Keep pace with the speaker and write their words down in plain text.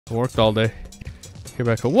Worked all day. Here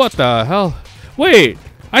back. What the hell? Wait,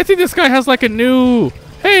 I think this guy has like a new.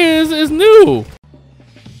 Hey, is new.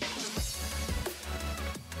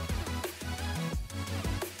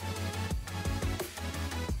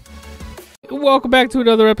 Welcome back to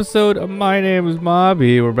another episode. My name is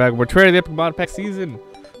Mobby. We're back. We're Terraria Epic Modpack Season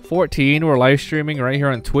 14. We're live streaming right here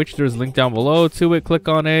on Twitch. There's a link down below to it. Click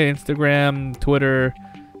on it. Instagram, Twitter,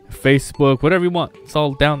 Facebook, whatever you want. It's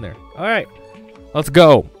all down there. All right, let's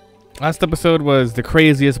go. Last episode was the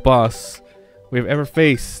craziest boss we've ever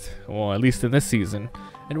faced. Well, at least in this season.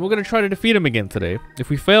 And we're going to try to defeat him again today. If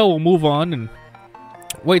we fail, we'll move on and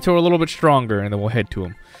wait till we're a little bit stronger and then we'll head to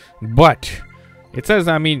him. But it says,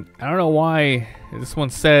 I mean, I don't know why this one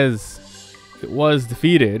says it was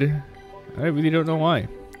defeated. I really don't know why.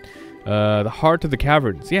 The heart of the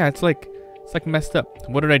caverns. Yeah, it's like messed up.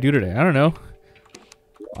 What did I do today? I don't know.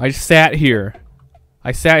 I sat here.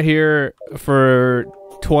 I sat here for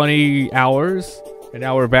 20 hours. And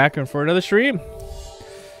now we're back and for another stream.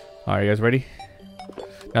 Alright, you guys ready?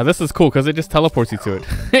 Now this is cool because it just teleports you to it.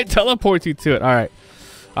 It teleports you to it. Alright.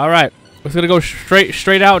 Alright. We're just gonna go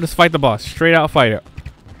straight out and just fight the boss. Straight out, fight it.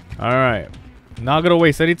 Alright. Not gonna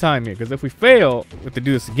waste any time here, because if we fail, we have to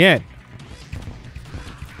do this again.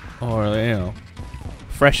 Or, you know,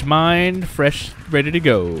 fresh mind, fresh, ready to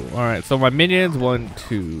go. Alright, so my minions, 1,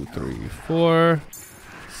 2, 3, 4.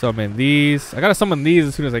 Summon these. I gotta summon these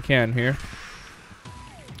as soon as I can here.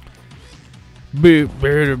 And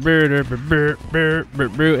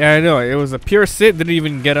I know, it was a pure sit, didn't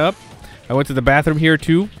even get up. I went to the bathroom here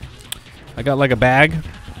too. I got like a bag.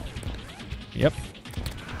 Yep,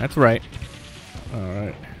 that's right. All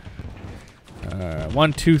right.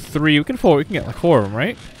 1, 2, 3. We can get like 4 of them,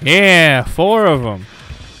 right? Yeah, 4 of them.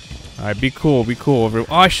 All right, be cool, be cool. Oh,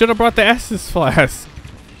 I should have brought the Estus flask.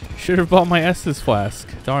 Should have bought my Estus flask.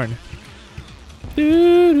 Darn.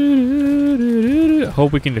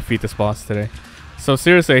 Hope we can defeat this boss today. So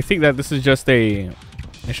seriously, I think that this is just a.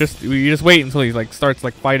 It's just you just wait until he like starts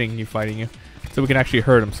like fighting you, so we can actually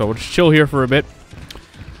hurt him. So we'll just chill here for a bit,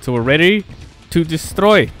 so we're ready to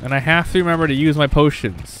destroy. And I have to remember to use my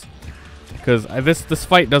potions, because this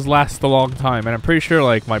fight does last a long time, and I'm pretty sure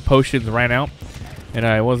like my potions ran out, and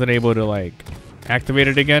I wasn't able to like activate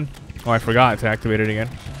it again. Oh, I forgot to activate it again.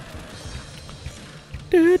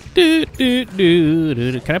 Can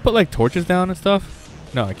I put like torches down and stuff?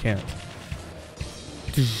 No, I can't.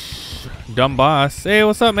 Dumb boss. Hey,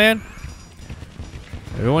 what's up, man?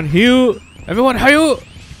 Everyone heal. Everyone heal.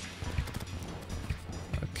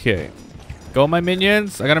 Okay. Go, my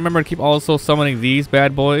minions. I gotta remember to keep also summoning these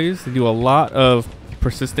bad boys. They do a lot of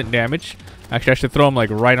persistent damage. Actually, I should throw them like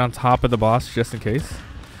right on top of the boss just in case.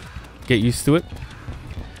 Get used to it.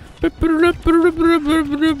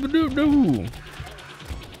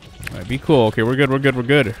 Alright, be cool. Okay, we're good, we're good, we're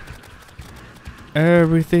good.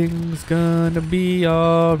 Everything's gonna be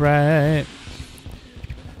alright.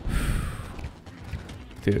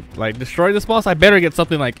 Dude, like, destroy this boss, I better get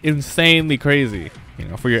something, like, insanely crazy, you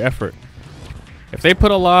know, for your effort. If they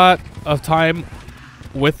put a lot of time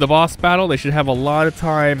with the boss battle, they should have a lot of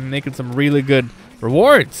time making some really good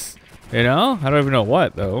rewards, you know? I don't even know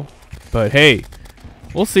what, though. But, hey,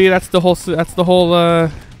 we'll see. That's the whole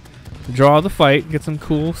draw of the fight. Get some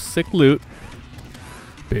cool, sick loot.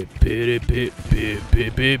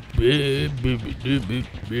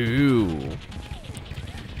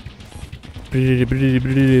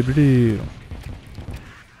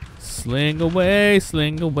 Sling away,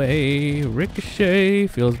 ricochet.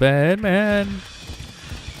 Feels bad, man.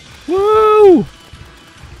 Woo!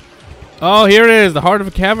 Oh, here it is. The heart of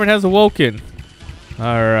a cavern has awoken.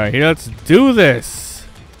 Alright, let's do this.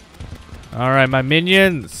 Alright, my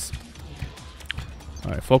minions.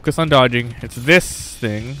 Alright, focus on dodging. It's this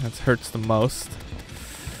thing that hurts the most.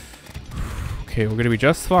 Okay, we're gonna be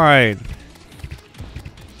just fine.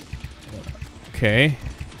 Okay.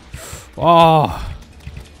 Oh.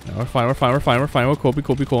 No, we're fine, we're fine, we're fine, we're fine. We're cool, be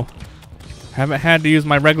cool, be cool. Haven't had to use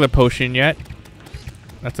my regular potion yet.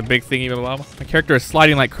 That's a big thing even. My character is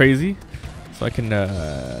sliding like crazy. So I can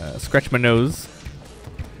scratch my nose.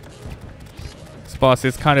 This boss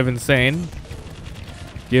is kind of insane.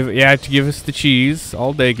 Give us the cheese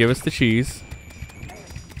all day. Give us the cheese.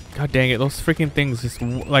 God dang it! Those freaking things just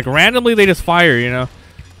like randomly they just fire. You know,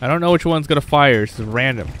 I don't know which one's gonna fire. It's just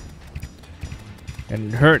random,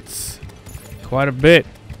 and it hurts quite a bit.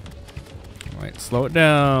 All right, slow it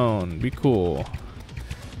down. Be cool.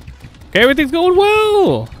 Okay, everything's going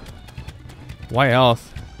well. Why else?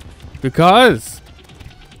 Because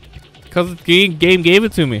the game gave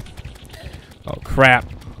it to me. Oh crap.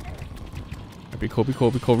 Be cool, be cool,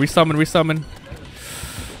 be cool. Resummon, resummon.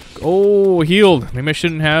 Oh, healed. Maybe I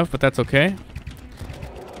shouldn't have, but that's okay.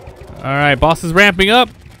 Alright, boss is ramping up.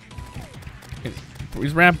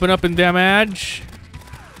 He's ramping up in damage.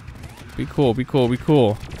 Be cool, be cool, be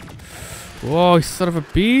cool. Whoa, son of a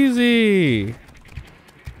beezy.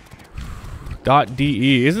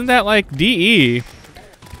 .de. Isn't that like DE?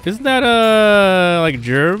 Isn't that like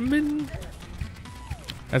German?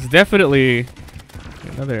 That's definitely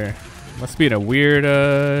another. Must be in a weird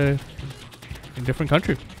different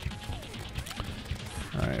country.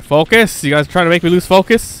 All right, focus. You guys trying to make me lose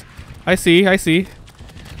focus? I see. I see.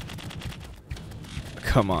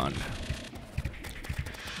 Come on.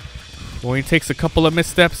 Only takes a couple of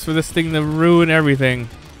missteps for this thing to ruin everything.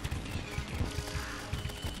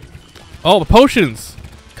 Oh, the potions!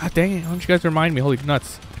 God dang it! Why don't you guys remind me? Holy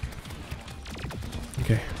nuts!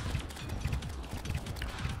 Okay.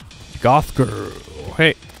 Goth girl.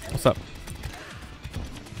 Hey, what's up?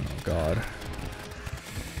 Oh God.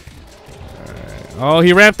 Alright. Oh,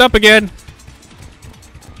 he ramped up again.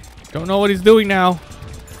 Don't know what he's doing now.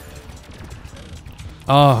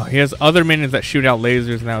 Oh, he has other minions that shoot out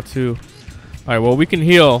lasers now too. Alright, well we can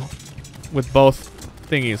heal with both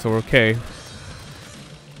thingies, so we're okay.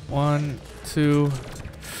 1, 2.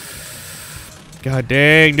 God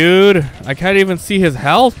dang, dude. I can't even see his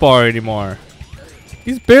health bar anymore.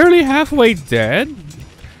 He's barely halfway dead.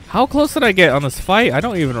 How close did I get on this fight? I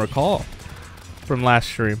don't even recall from last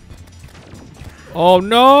stream. Oh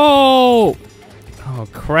no! Oh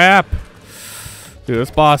crap. Dude,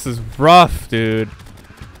 this boss is rough, dude.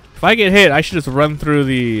 If I get hit, I should just run through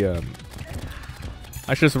the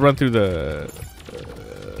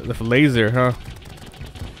the laser, huh?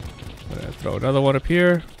 Throw another one up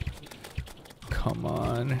here. Come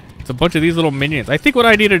on. It's a bunch of these little minions. I think what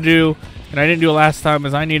I need to do, and I didn't do it last time,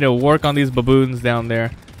 is I need to work on these baboons down there.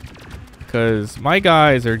 Because my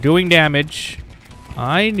guys are doing damage.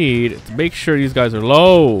 I need to make sure these guys are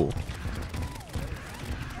low.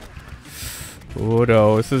 Oh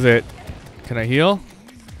no, this is it. Can I heal?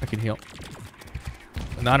 I can heal.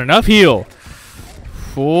 Not enough heal.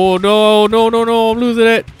 Oh no, no, no, no. I'm losing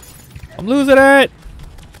it. I'm losing it.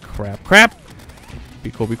 Crap, crap.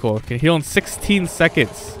 Be cool, be cool. Can heal in 16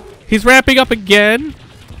 seconds. He's ramping up again.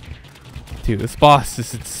 Dude, this boss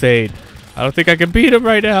is insane. I don't think I can beat him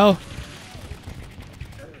right now.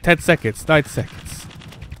 10 seconds, 9 seconds.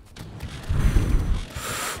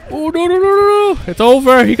 Oh, no, no, no, no, no. It's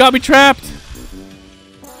over. He got me trapped.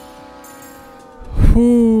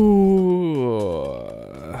 Ooh.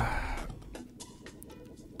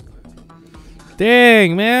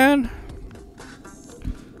 Dang, man.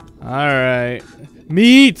 Alright.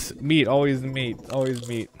 Meat! Meat. Always meat. Always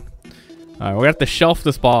meat. Alright, we have to shelf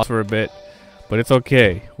this boss for a bit. But it's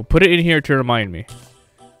okay. We'll put it in here to remind me.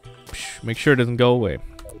 Make sure it doesn't go away.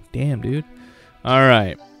 Damn, dude.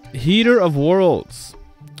 Alright. Heater of Worlds.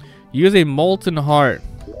 Use a molten heart.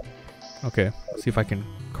 Okay. Let's see if I can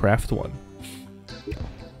craft one.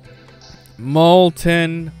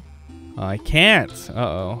 Molten. I can't.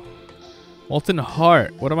 Uh-oh. Molten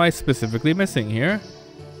heart. What am I specifically missing here?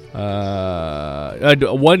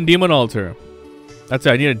 One demon altar. That's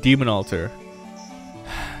it. I need a demon altar.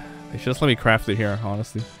 They should just let me craft it here,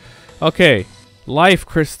 honestly. Okay. Life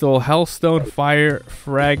crystal, hellstone, fire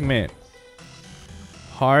fragment,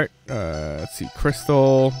 heart. Let's see.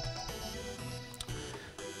 Crystal.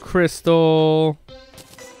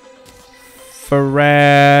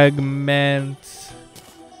 Fragment.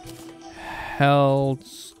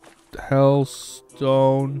 Hellstone.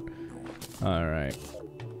 All right.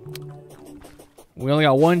 We only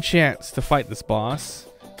got one chance to fight this boss.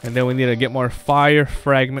 And then we need to get more fire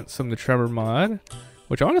fragments from the Tremor mod.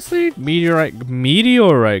 Which honestly, meteorite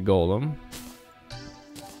golem.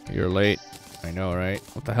 You're late. I know, right?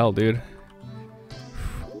 What the hell, dude?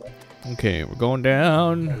 Okay, we're going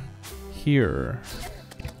down here.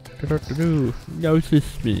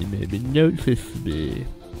 Notice me, maybe. Notice me.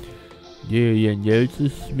 Yeah,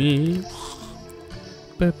 notice me.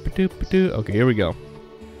 Okay, here we go.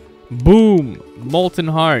 Boom! Molten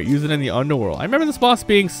Heart. Use it in the underworld. I remember this boss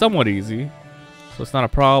being somewhat easy, so it's not a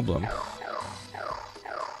problem.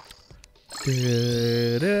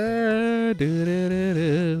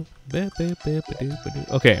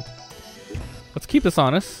 Okay. Let's keep this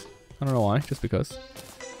on us. I don't know why, just because.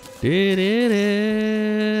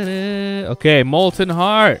 Okay, Molten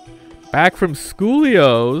Heart. Back from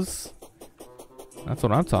Schoolios. That's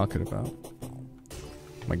what I'm talking about.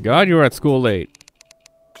 Oh my god, you were at school late.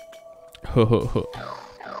 Okay,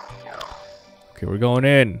 we're going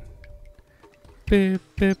in.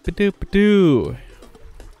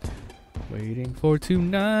 Waiting for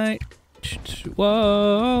tonight.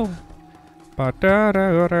 Whoa.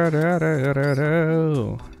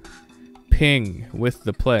 Ping with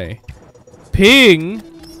the play. Ping?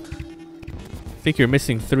 I think you're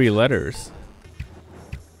missing 3 letters.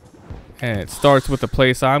 And it starts with the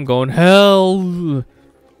place I'm going. Hell.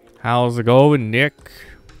 How's it going, Nick?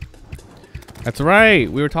 That's right.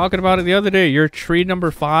 We were talking about it the other day. You're tree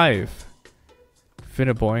number 5.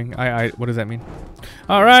 Finnaboing. What does that mean?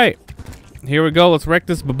 All right. Here we go. Let's wreck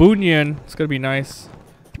this baboonian. It's going to be nice.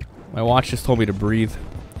 My watch just told me to breathe.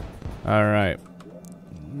 All right.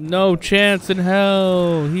 No chance in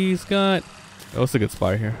hell. He's got... Oh, it's a good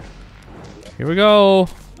spot here. Here we go.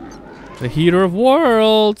 The heater of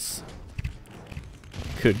worlds.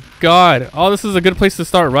 Good God. Oh, this is a good place to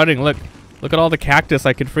start running. Look. Look at all the cactus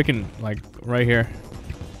I can freaking, like, right here.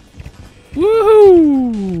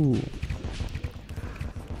 Woohoo!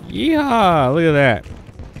 Yeah, look at that.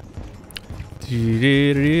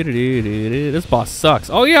 This boss sucks.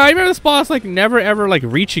 Oh yeah, I remember this boss like never ever like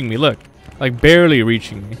reaching me. Look, like barely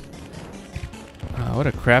reaching me. Oh, what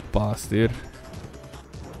a crap boss, dude.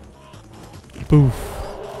 Boof.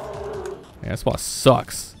 Yeah, this boss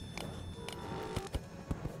sucks.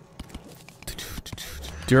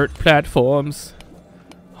 Dirt platforms.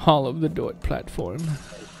 All of the dirt platform.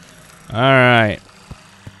 Alright.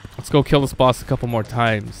 Let's go kill this boss a couple more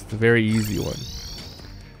times. It's a very easy one.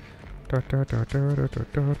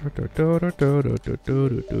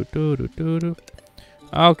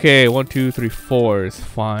 Okay, 1, 2, 3, 4 is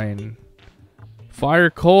fine. Fire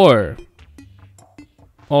core.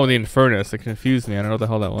 Oh, the Infernus. It confused me. I don't know what the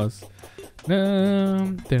hell that was.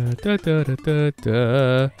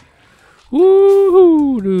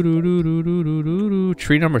 Woo!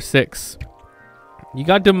 Tree number 6. You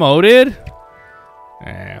got demoted?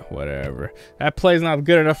 Whatever. That play's not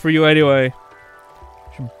good enough for you anyway.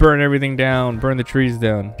 Should burn everything down. Burn the trees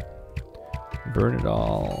down. Burn it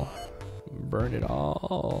all. Burn it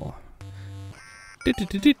all.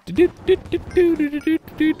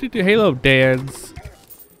 Halo dance.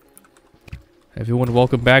 Everyone,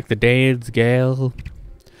 welcome back to Dance Gale.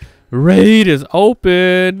 Raid is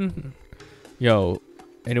open. Yo,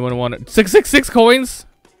 anyone want 666 coins?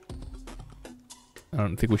 I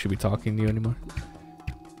don't think we should be talking to you anymore.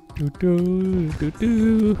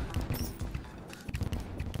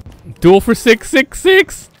 Duel for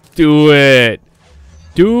 666. Do it.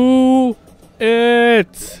 Do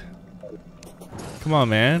it. Come on,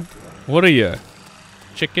 man. What are you?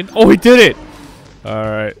 Chicken? Oh, he did it.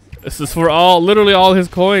 All right. This is for literally all his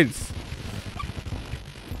coins.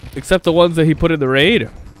 Except the ones that he put in the raid.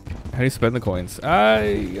 How do you spend the coins?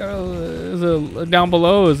 Down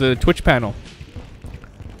below is a Twitch panel.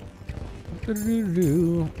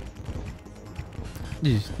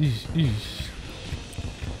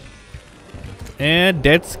 And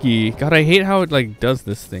Deadski. God, I hate how it like does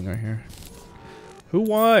this thing right here. Who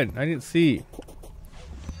won? I didn't see.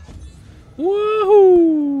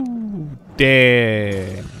 Woohoo!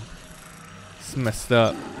 Dang. It's messed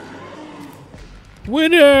up.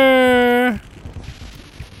 Winner!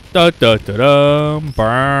 Da da da da.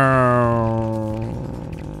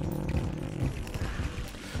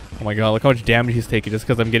 Oh my god, look how much damage he's taking just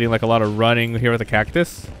because I'm getting like a lot of running here with the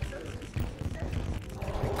cactus.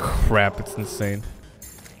 Crap, it's insane.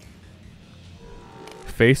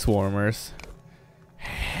 Face warmers.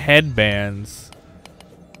 Headbands.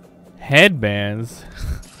 Headbands?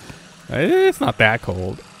 It's not that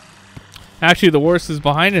cold. Actually, the worst is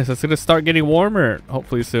behind us. It's going to start getting warmer,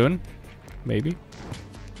 hopefully soon. Maybe.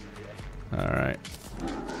 Alright.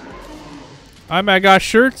 I got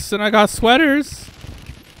shirts and I got sweaters.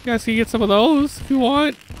 You guys can get some of those if you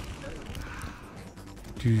want.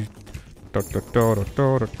 I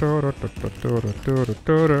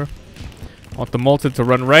want the Molten to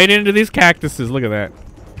run right into these cactuses. Look at that.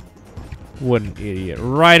 What an idiot.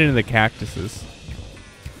 Right into the cactuses.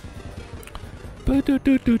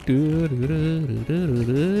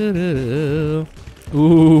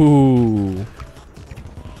 Ooh.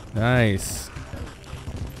 Nice.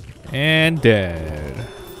 And dead.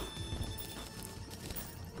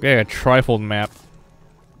 Okay, a trifold map.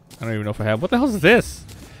 I don't even know if I have. What the hell is this?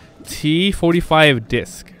 T45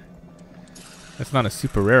 disc. That's not a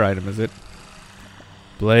super rare item, is it?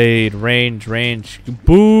 Blade, range.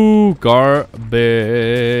 Boo!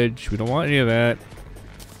 Garbage. We don't want any of that.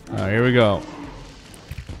 Alright, here we go.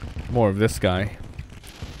 More of this guy.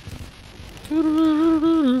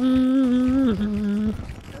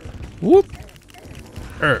 Whoop!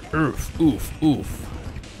 Oof.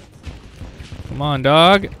 Come on,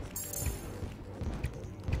 dog.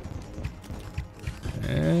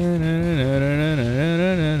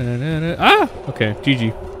 Ah! Okay,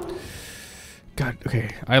 GG. God, okay.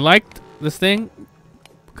 I liked this thing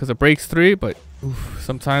because it breaks 3, but oof,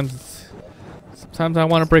 sometimes I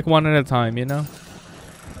want to break 1 at a time, you know?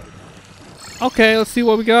 Okay, let's see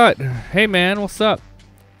what we got. Hey man, what's up?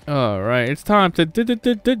 Alright, it's time to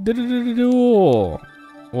duel.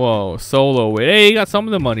 Whoa, solo. Hey, you got some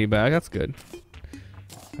of the money back. That's good.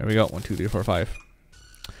 There we go. 1, 2, 3, 4, 5.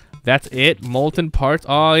 That's it? Molten parts?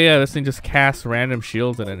 Oh yeah, this thing just casts random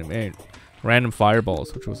shields at enemy. Random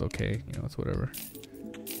fireballs, which was okay. You know, it's whatever.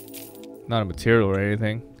 Not a material or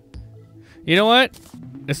anything. You know what?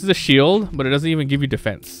 This is a shield, but it doesn't even give you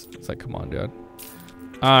defense. It's like, come on, dude.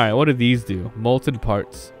 Alright, what do these do? Molten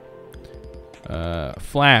parts.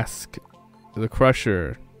 Flask. The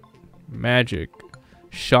crusher. Magic.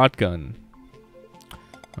 Shotgun.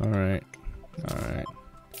 Alright. Alright.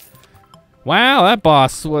 Wow, that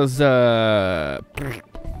boss was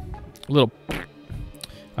little.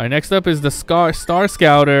 Alright, next up is the Star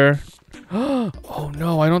Scouter. Oh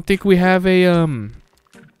no, I don't think we have a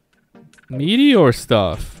meteor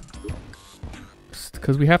stuff.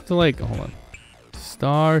 Because we have to like, hold on.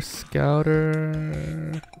 Star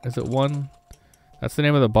Scouter. Is it 1? That's the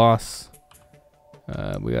name of the boss.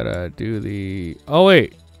 We gotta do the, oh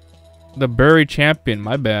wait. The Buried Champion,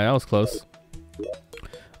 my bad, that was close.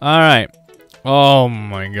 Alright. Oh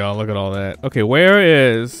my god, look at all that. Okay, where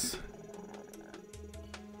is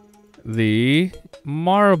the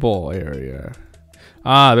marble area?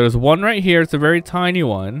 Ah, there's one right here. It's a very tiny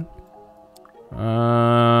one.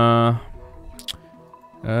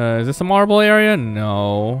 Is this a marble area?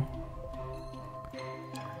 No.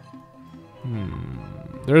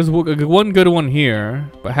 There's one good one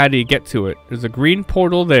here, but how do you get to it? There's a green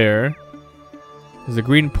portal there. There's a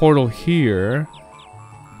green portal here.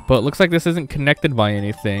 But it looks like this isn't connected by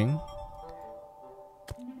anything.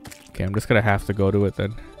 Okay, I'm just gonna have to go to it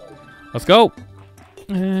then. Let's go!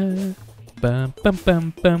 We're gonna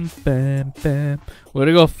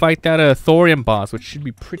go fight that thorium boss, which should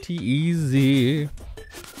be pretty easy.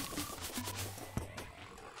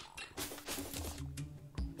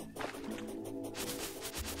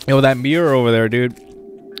 Yo, that mirror over there, dude.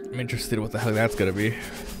 I'm interested what the hell that's gonna be.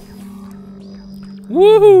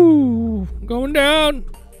 Woohoo! Going down!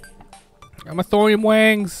 Got my thorium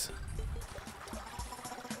wangs.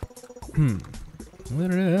 I'm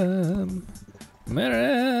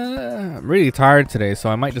really tired today, so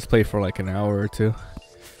I might just play for like an hour or 2.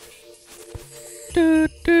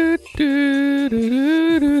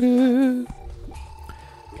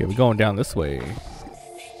 Okay, we're going down this way.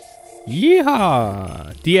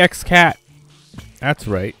 Yeehaw! DX Cat. That's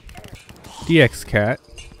right. DX Cat.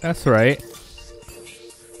 That's right.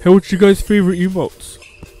 Hey, what's your guys' favorite emotes?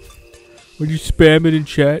 Would you spam it in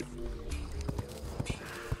chat?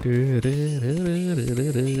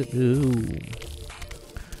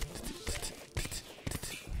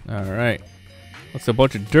 Alright. What's a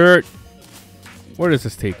bunch of dirt? Where does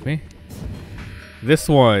this take me? This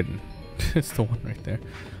one. It's the one right there.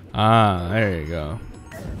 Ah, there you go.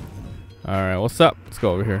 Alright, what's up? Let's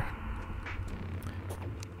go over here.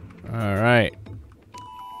 Alright.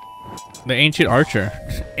 The Ancient Archer.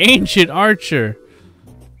 Ancient Archer!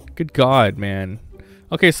 Good god, man.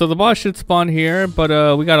 Okay, so the boss should spawn here,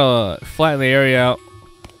 but we gotta flatten the area out.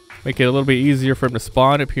 Make it a little bit easier for him to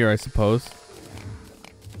spawn up here, I suppose.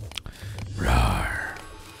 Roar.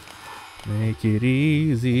 Make it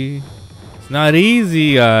easy. It's not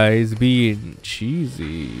easy, guys, being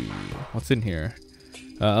cheesy. What's in here?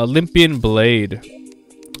 Olympian Blade.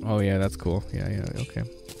 Oh yeah, that's cool. Yeah, okay.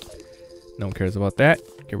 No one cares about that.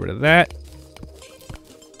 Get rid of that.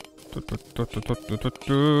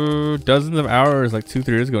 Dozens of hours like 2-3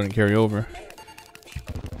 years ago didn't carry over.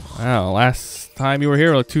 Wow, last time you were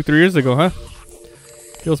here like 2-3 years ago, huh?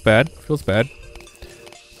 Feels bad. Feels bad.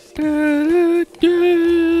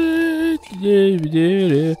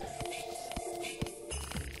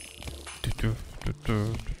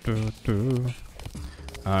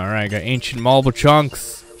 Alright, got ancient marble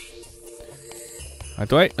chunks.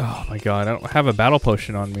 Do I? Oh my god, I don't have a battle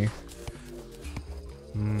potion on me.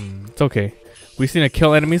 It's okay. We just need to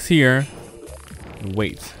kill enemies here.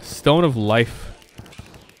 Wait. Stone of Life.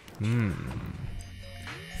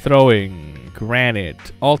 Throwing.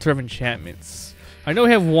 Granite. Altar of Enchantments. I know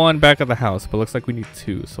we have 1 back at the house, but looks like we need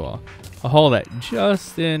 2, so I'll hold that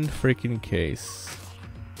just in freaking case.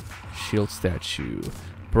 Shield statue.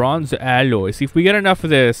 Bronze alloy. See, if we get enough of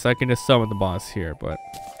this, I can just summon the boss here, but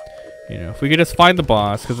you know, if we could just find the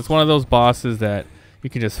boss, because it's one of those bosses that you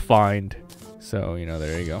can just find. So, you know,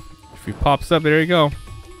 there you go. If he pops up, there you go.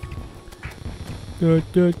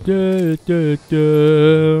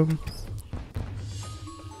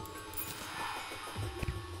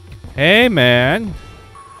 Hey, man.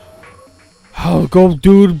 Oh, go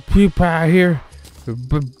dude, people out here.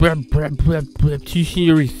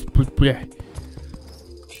 T-series.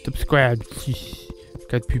 Subscribe.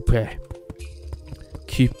 Got people.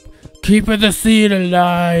 Keeping the scene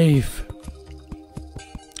alive.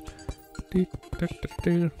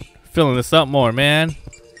 Filling this up more, man.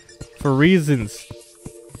 For reasons.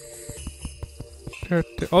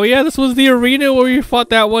 Oh yeah, this was the arena where we fought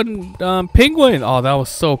that one penguin. Oh, that was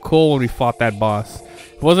so cool when we fought that boss.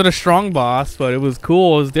 It wasn't a strong boss, but it was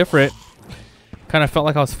cool. It was different. Kind of felt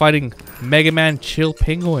like I was fighting Mega Man Chill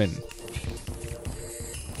Penguin.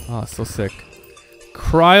 Oh, so sick.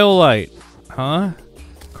 Cryolite. Huh?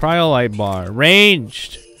 Cryolite bar.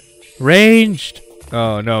 Ranged. Ranged.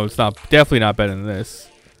 Oh, no, it's not. Definitely not better than this.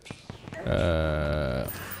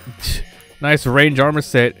 Nice range armor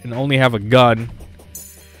set and only have a gun.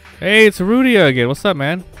 Hey, it's Rudia again. What's up,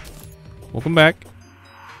 man? Welcome back.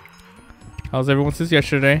 How's everyone since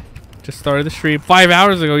yesterday? Just started the stream 5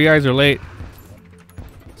 hours ago. You guys are late.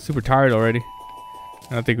 Super tired already.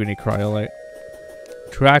 I don't think we need Cryolite.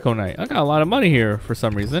 Draconite. I got a lot of money here for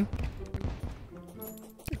some reason.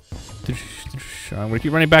 I'm gonna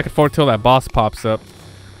keep running back and forth till that boss pops up.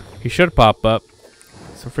 He should pop up.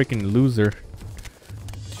 It's a freaking loser.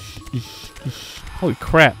 Holy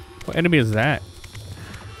crap. What enemy is that?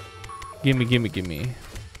 Gimme, gimme, gimme.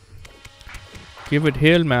 Give it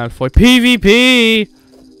hill, Malfoy. PvP!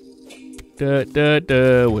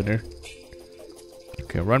 Winner.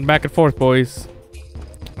 Okay, run back and forth, boys.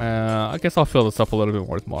 I guess I'll fill this up a little bit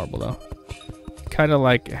more with marble, though. Kind of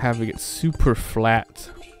like having it super flat.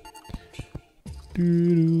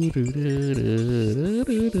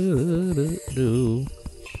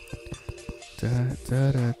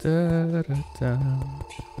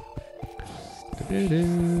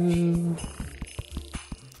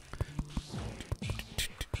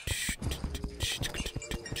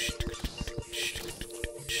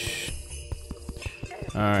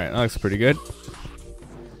 Alright, that looks pretty good.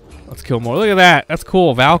 Let's kill more. Look at that. That's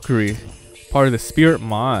cool. Valkyrie. Part of the Spirit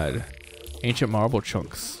mod. Ancient marble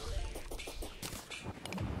chunks.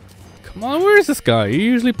 Come on, where is this guy? He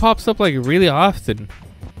usually pops up like really often.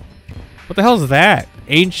 What the hell is that?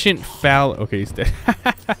 Ancient Fall. Okay, he's dead.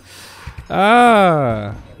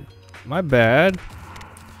 Ah. My bad.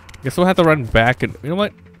 Guess we'll have to run back and... You know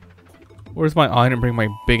what? Where's my... Oh, I didn't bring my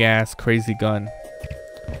big ass crazy gun.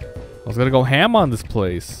 I was gonna go ham on this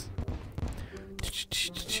place.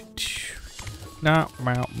 No,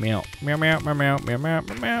 meow, meow, meow, meow, meow, meow, meow, meow,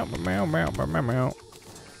 meow, meow, meow, meow, meow.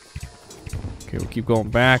 Okay, we'll keep going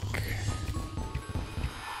back.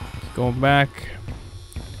 Keep going back.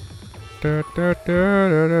 They're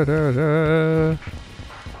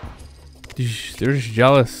just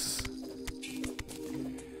jealous.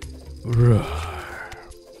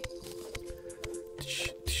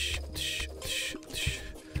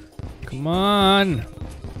 Come on.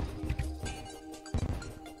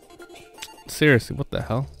 Seriously, what the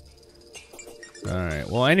hell? Alright,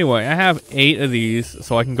 well anyway, I have 8 of these,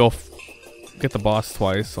 so I can go get the boss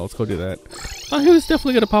twice, so let's go do that. Oh, he was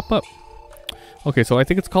definitely gonna pop up. Okay, so I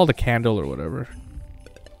think it's called a candle or whatever.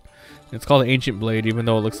 It's called an ancient blade, even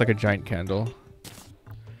though it looks like a giant candle.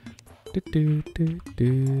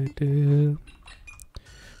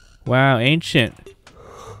 Wow, ancient.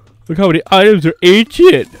 Look how many items are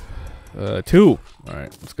ancient. 2.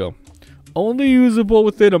 Alright, let's go. Only usable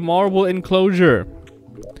within a marble enclosure.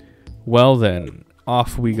 Well then,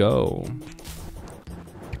 off we go.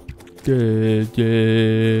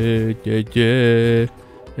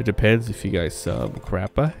 It depends if you guys sub,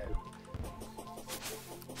 crappa.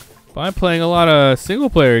 But I'm playing a lot of single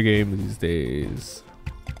player games these days.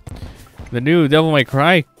 The new Devil May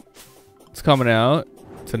Cry is coming out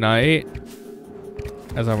tonight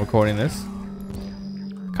as I'm recording this.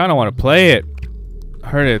 Kind of want to play it. I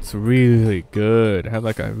heard it's really good. Had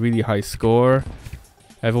like a really high score.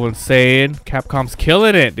 Everyone's saying Capcom's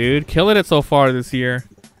killing it, dude. Killing it so far this year.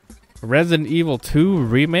 Resident Evil 2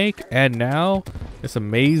 remake, and now this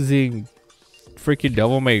amazing freaking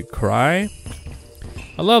Devil May Cry.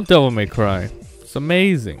 I love Devil May Cry. It's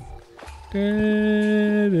amazing.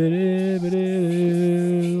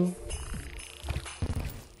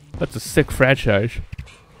 That's a sick franchise.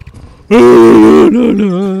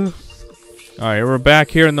 Alright, we're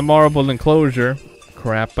back here in the marble enclosure.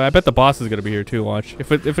 Crap, I bet the boss is gonna be here too, watch.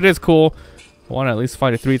 If it is cool, I wanna at least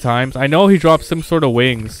fight it 3 times. I know he dropped some sort of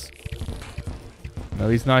wings. No,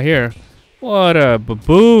 he's not here. What a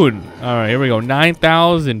baboon. Alright, here we go.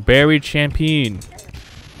 9,000 buried champagne.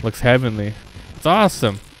 Looks heavenly. It's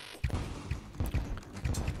awesome.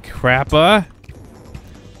 Crappa.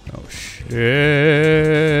 Oh shit.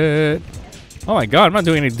 Oh my god, I'm not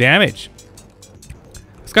doing any damage.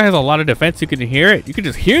 This guy has a lot of defense. You can hear it. You can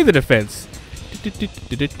just hear the defense.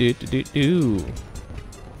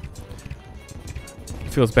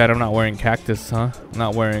 Feels bad I'm not wearing cactus, huh? I'm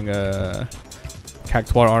not wearing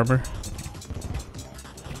cactuar armor.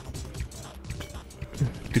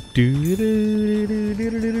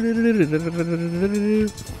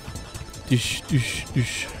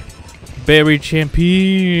 Berry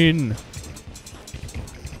champion.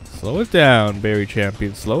 Slow it down, berry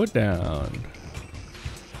champion. Slow it down.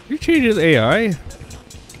 You change his AI.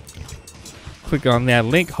 Click on that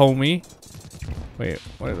link, homie. Wait,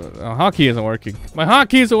 what? Hotkey isn't working. My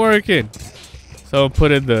hotkey isn't working. So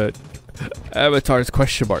put in the avatar's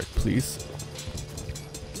question mark, please.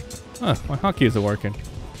 Huh, my hotkey isn't working.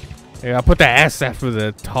 Yeah, I'll put the S after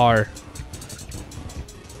the tar.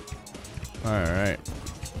 Alright.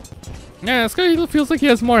 Yeah, this guy feels like he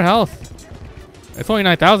has more health. It's only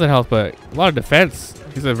 9,000 health, but a lot of defense.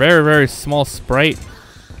 He's a very, very small sprite.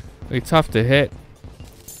 Really tough to hit.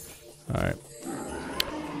 Alright.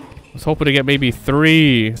 I was hoping to get maybe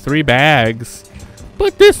three bags.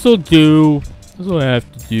 But this'll do. This is what I have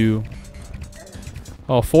to do.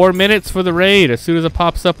 Oh, 4 minutes for the raid. As soon as it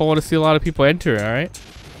pops up, I want to see a lot of people enter, alright?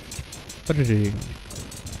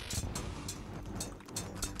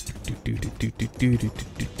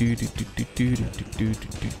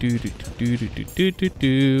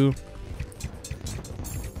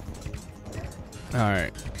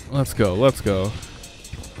 Alright, let's go, let's go.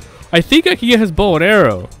 I think I can get his bow and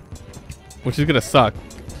arrow, which is gonna suck.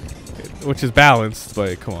 Which is balanced,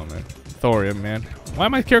 but come on, man. Thorium, man. Why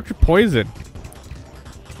am my character poison?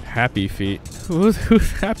 Happy feet. Who's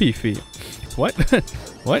happy feet? What?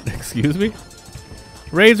 What? Excuse me?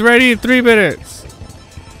 Raid's ready in 3 minutes.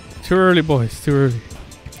 Too early, boys. Too early.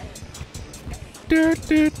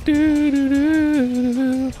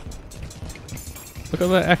 Look at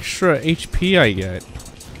that extra HP I get.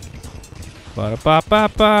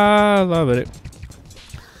 Ba-da-ba-ba-ba. Love it.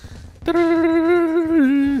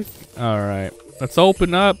 Alright. Let's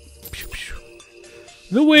open up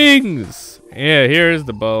the wings. Yeah, here's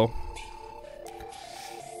the bow.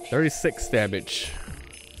 36 damage.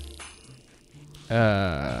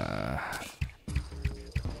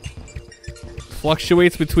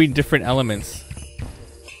 Fluctuates between different elements.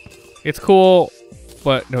 It's cool,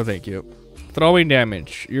 but no thank you. Throwing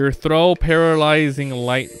damage. Your throw paralyzing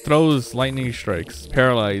throws lightning strikes.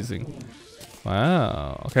 Paralyzing.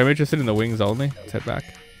 Wow. Okay, I'm interested in the wings only. Let's head back.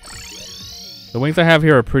 The wings I have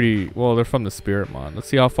here are pretty, well, they're from the spirit mod. Let's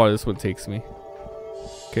see how far this one takes me.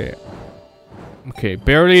 Okay. Okay,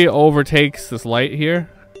 barely overtakes this light here.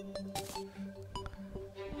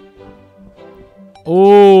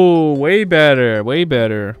 Oh, way better, way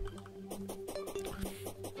better.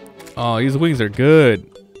 Oh, these wings are good.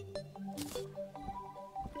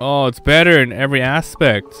 Oh, it's better in every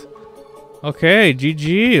aspect. Okay,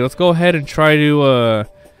 GG. Let's go ahead and try to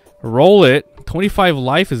roll it. 25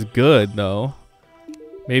 life is good, though.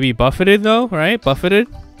 Maybe buffeted, though, right? Buffeted?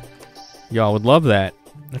 Y'all would love that.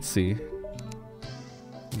 Let's see.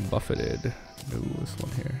 Buffeted. Ooh, this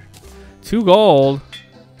one here. 2 gold.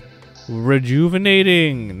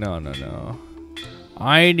 Rejuvenating. No, no, no.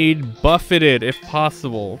 I need buffeted if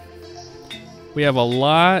possible. We have a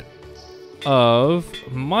lot of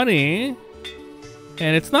money.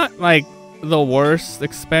 And it's not like the worst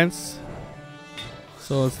expense.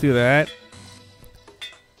 So let's do that.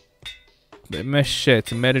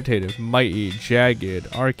 Meshit, meditative, mighty, jagged,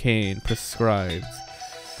 arcane, prescribed.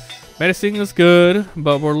 Medicine is good,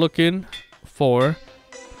 but we're looking for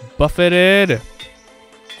buffeted.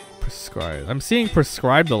 Prescribed. I'm seeing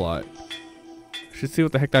prescribed a lot. Should see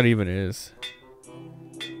what the heck that even is.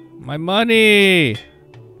 My money.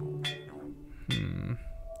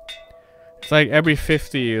 It's like every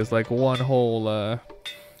 50 is like one whole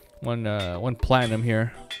one platinum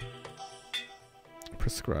here.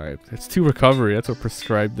 Prescribed. It's 2 recovery. That's what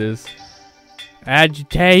prescribed is.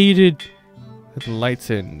 Agitated.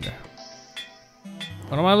 Enlightened.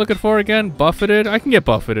 What am I looking for again? Buffeted? I can get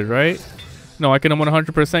buffeted, right? No, I can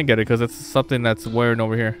 100% get it because it's something that's wearing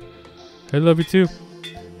over here. I love you too.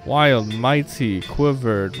 Wild, mighty,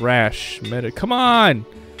 quivered, rash, come on!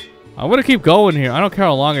 I'm gonna keep going here. I don't care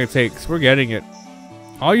how long it takes. We're getting it.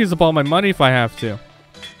 I'll use up all my money if I have to.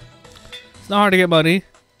 It's not hard to get money.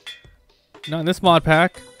 Not in this mod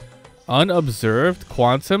pack. Unobserved,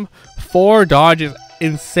 quantum, 4 dodges,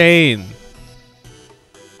 insane.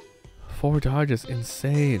 4 dodges,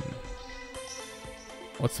 insane.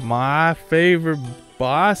 What's my favorite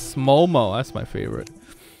boss? Momo. That's my favorite.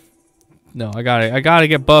 No, I gotta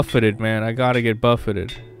get buffeted, man. I gotta get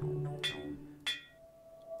buffeted.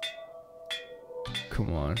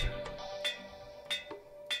 Come on.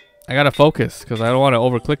 I gotta focus because I don't want to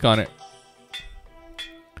overclick on it.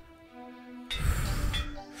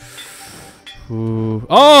 Ooh.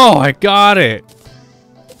 Oh, I got it.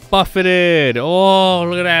 Buffeted. Oh,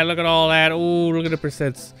 look at that. Look at all that. Oh, look at the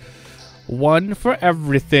percents. 1 for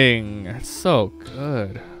everything. That's so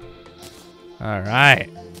good. All right.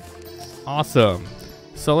 Awesome.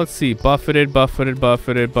 So let's see. Buffeted, buffeted,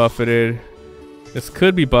 buffeted, buffeted. This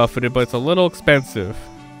could be buffeted, but it's a little expensive.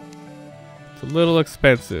 It's a little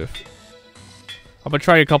expensive. I'm gonna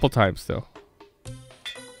try a couple times though.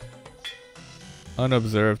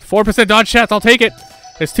 Unobserved. 4% dodge chance. I'll take it.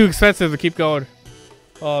 It's too expensive to keep going.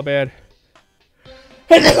 Oh man.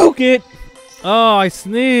 Awoken. Oh, I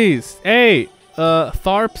sneezed. Hey,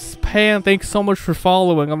 Tharps Pan, thanks so much for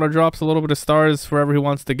following. I'm gonna drop a little bit of stars for whoever who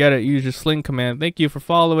wants to get it. Use your sling command. Thank you for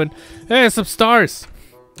following. Hey, some stars.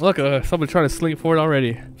 Look, someone trying to sling for it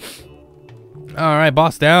already. All right,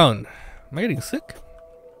 boss down. Am I getting sick?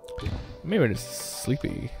 Maybe I'm just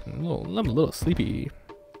sleepy. I'm a little sleepy.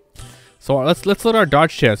 So let's let our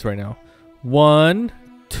dodge chance right now. 1,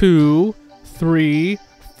 2, 3,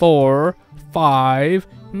 4, 5,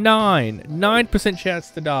 9. 9%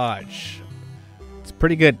 chance to dodge. It's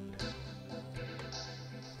pretty good.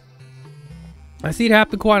 I see it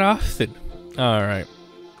happen quite often. All right.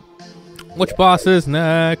 Which boss is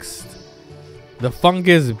next? The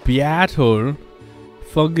Fungus Beetle.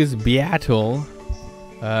 Fungus Beetle.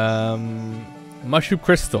 Mushroom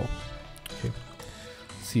Crystal. Okay.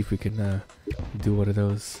 Let's see if we can do one of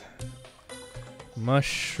those.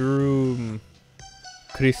 Mushroom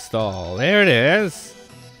Crystal. There it is.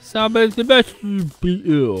 Somebody's the best.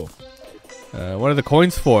 What are the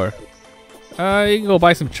coins for? You can go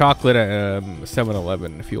buy some chocolate at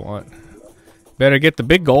 7-Eleven if you want. Better get the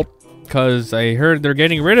big gulp, because I heard they're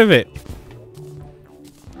getting rid of it.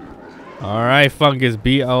 Alright, Fungus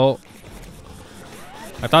Beetle.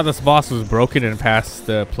 I thought this boss was broken in past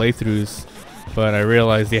playthroughs, but I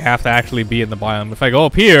realized you have to actually be in the biome. If I go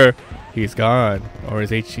up here, he's gone. Or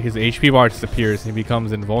his HP bar disappears and he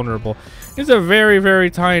becomes invulnerable. It's a very,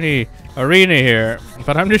 very tiny arena here,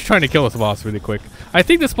 but I'm just trying to kill this boss really quick. I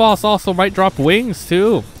think this boss also might drop wings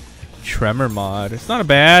too. Tremor mod. It's not a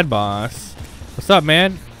bad boss. What's up,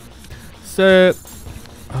 man? So,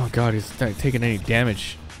 oh god, he's not taking any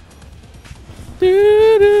damage.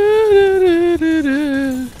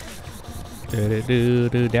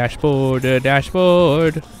 Dashboard,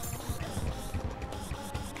 dashboard.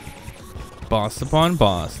 Boss upon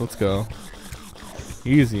boss. Let's go.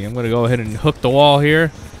 Easy. I'm gonna go ahead and hook the wall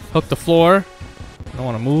here. Hook the floor. I don't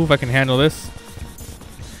want to move. I can handle this.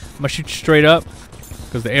 I'm gonna shoot straight up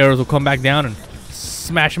because the arrows will come back down and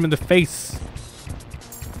smash him in the face.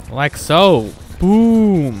 Like so.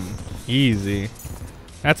 Boom. Easy.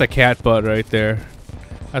 That's a cat butt right there.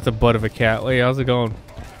 That's a butt of a cat. Wait, how's it going?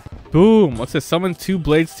 Boom. What's this? Summon 2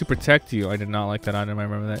 blades to protect you. I did not like that item. I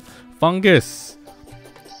remember that. Fungus.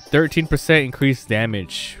 13% increased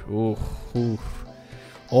damage. Ooh. Ooh.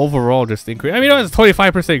 Overall, just increase. I mean, it's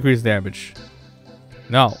 25% increased damage.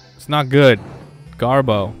 No, it's not good.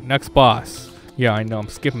 Garbo. Next boss. Yeah, I know. I'm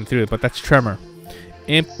skipping through it, but that's Tremor.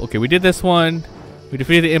 Imp. Okay, we did this one. We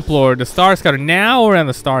defeated the Imp Lord. The Star Scouter. Now we're on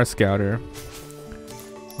the Star Scouter.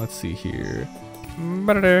 Let's see here. Yeah,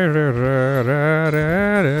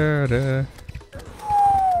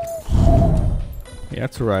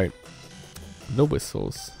 that's right. The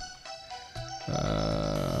whistles.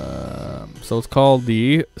 So it's called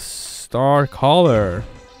the Star Caller.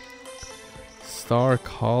 Star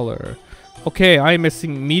Caller. Okay, I'm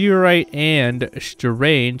missing Meteorite and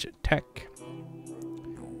Strange Tech.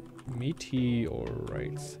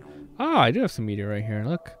 Meteorites. Ah, I do have some meteorite here.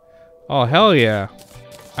 Look. Oh, hell yeah.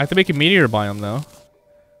 I have to make a meteor biome though,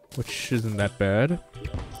 which isn't that bad.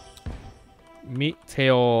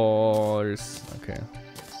 Meteors. Okay.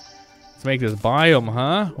 Let's make this biome,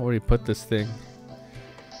 huh? Where do you put this thing?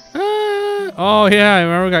 Oh yeah, I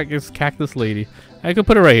remember we got this cactus lady. I could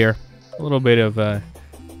put it right here. A little bit of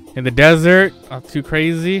in the desert. Not too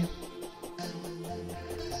crazy.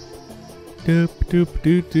 Doop doop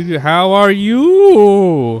doop doop. How are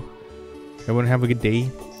you? Everyone have a good day.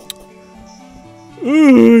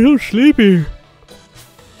 I'm sleepy.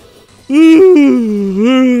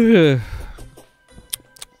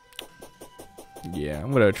 Yeah,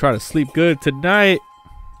 I'm gonna try to sleep good tonight.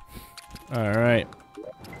 Alright.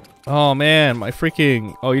 Oh man, my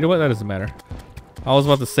freaking... Oh, you know what? That doesn't matter. I was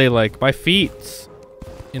about to say, like, my feet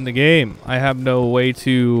in the game. I have no way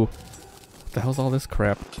to... What the hell's all this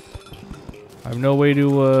crap? I have no way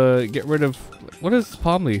to get rid of... What is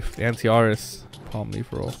palm leaf? The Antiaris palm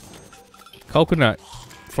leaf roll. Coconut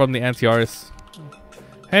from the Antiaris.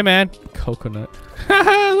 Hey man, coconut.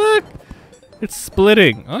 Haha, look! It's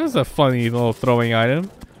splitting. Oh, that's a funny little throwing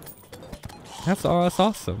item. That's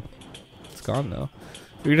awesome. It's gone though.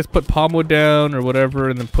 We can just put palm wood down or whatever,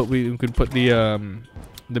 and then we can put the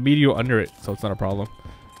meteor under it, so it's not a problem.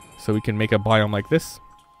 So we can make a biome like this.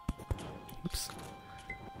 Oops.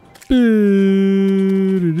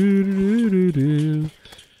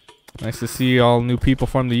 Nice to see all new people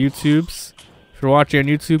from the YouTubes. If you're watching on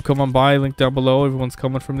YouTube, come on by. Link down below. Everyone's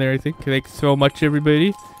coming from there, I think. Thanks so much,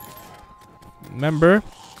 everybody. Remember,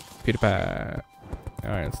 Peter Pan.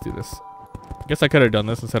 Alright, let's do this. Guess I could have done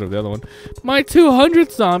this instead of the other one. My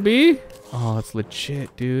 200 zombie. Oh, that's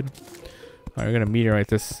legit, dude. Alright, we're gonna meteorite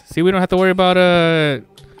this. See, we don't have to worry about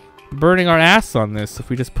burning our ass on this if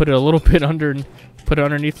we just put it a little bit under, put it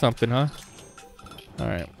underneath something, huh?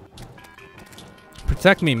 Alright.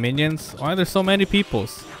 Protect me, minions. Why are there so many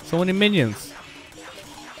peoples? So many minions.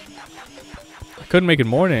 I couldn't make it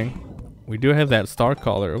morning. We do have that star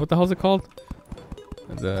collar. What the hell is it called?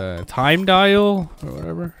 The time dial or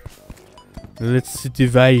whatever. Let's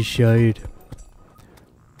divide.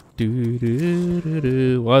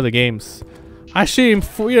 What are the games? I see, you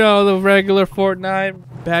know, the regular Fortnite,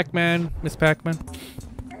 Pac-Man, Miss Pac-Man.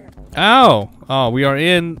 Ow! Oh, we are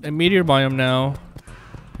in a meteor biome now.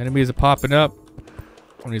 Enemies are popping up.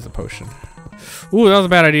 I need a potion. Ooh, that was a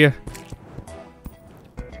bad idea.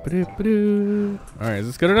 Alright, is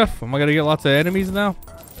this good enough? Am I gonna get lots of enemies now?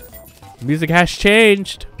 Music has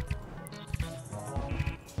changed.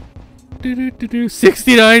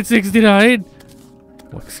 69, 69.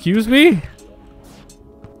 Well, excuse me?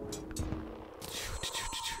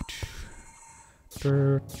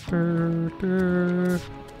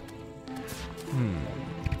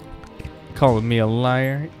 Calling me a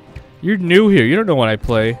liar. You're new here. You don't know what I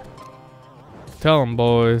play. Tell them,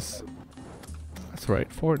 boys. That's right,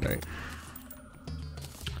 Fortnite.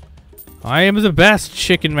 I am the best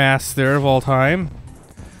chicken master of all time.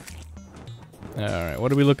 Alright,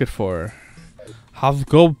 what are we looking for? Have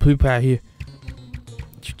gold poop out here.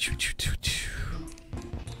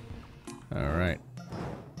 Alright.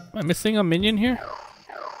 Am I missing a minion here?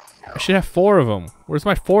 I should have 4 of them. Where's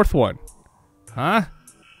my 4th one? Huh?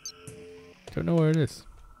 Don't know where it is.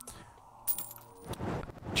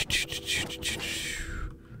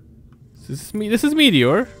 This is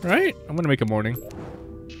Meteor, right? I'm gonna make a morning.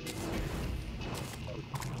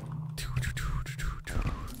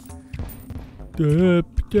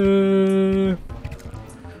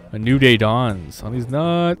 A new day dawns on these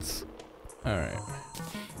nuts. Alright.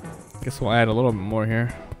 Guess we'll add a little bit more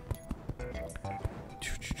here.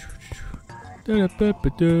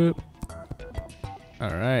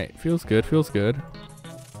 Alright. Feels good, feels good.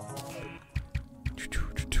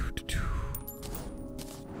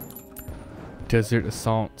 Desert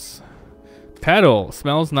assaults. Pedal.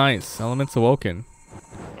 Smells nice. Elements awoken.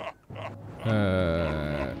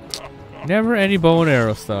 Never any bow and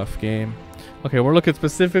arrow stuff, game. Okay, we're looking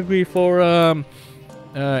specifically for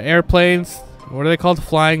airplanes. What are they called?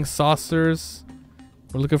 Flying saucers.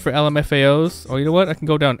 We're looking for LMFAOs. Oh, you know what? I can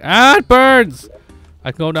go down. Ah, it burns!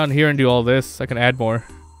 I can go down here and do all this. I can add more.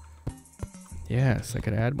 Yes, I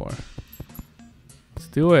can add more. Let's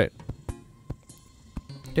do it.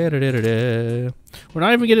 We're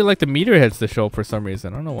not even getting like the meteor heads to show up for some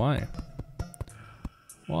reason. I don't know why.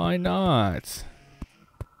 Why not?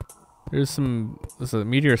 There's a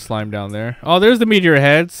meteor slime down there. Oh, there's the meteor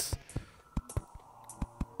heads.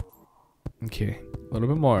 Okay, a little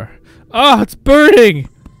bit more. Oh, it's burning!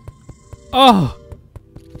 Oh!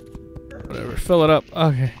 Whatever, fill it up.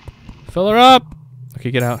 Okay. Fill her up!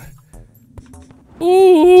 Okay, get out.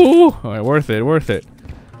 Ooh! Alright, worth it, worth it.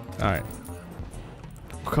 Alright.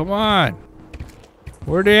 Come on!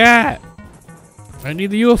 Where they at? I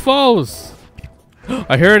need the UFOs!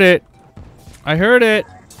 I heard it! I heard it!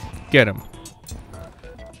 Get him.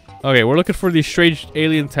 Okay, we're looking for the strange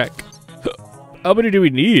alien tech. How many do we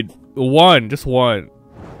need? 1, just 1.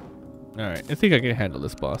 Alright, I think I can handle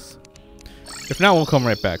this boss. If not, we'll come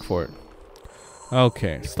right back for it.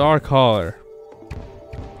 Okay, star collar.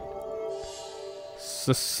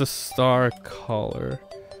 Star collar.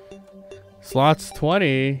 Slots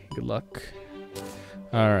 20. Good luck.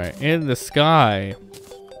 Alright, in the sky.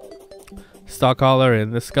 Star collar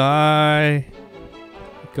in the sky.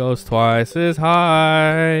 It goes twice as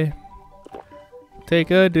high.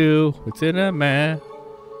 Take a do. What's in a man?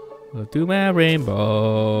 I'll do my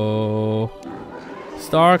rainbow.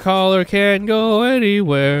 Star collar can go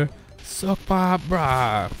anywhere. Suck my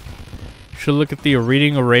bra. Should look at the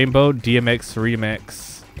Reading a Rainbow DMX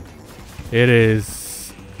remix. It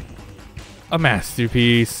is a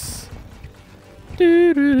masterpiece.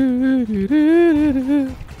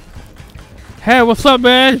 Hey, what's up,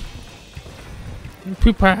 man?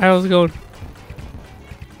 How's it going?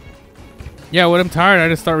 Yeah, when I'm tired, I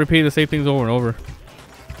just start repeating the same things over and over.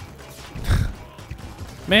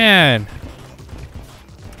 Man.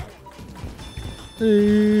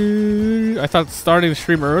 I thought starting the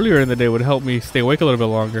stream earlier in the day would help me stay awake a little bit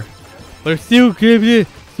longer. But it's still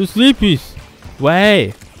so sleepy. Why?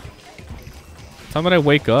 What time did I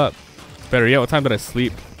wake up? Better yet, what time did I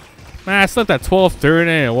sleep? Man, I slept at 12:30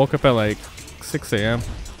 and I woke up at like 6 a.m.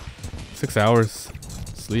 6 hours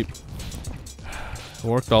sleep. I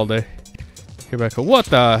worked all day. Get back home. What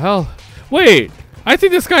the hell? Wait, I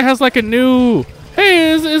think this guy has like a new.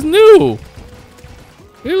 Hey, it's new.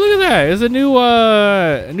 Hey, look at that. It's a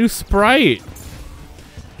new sprite.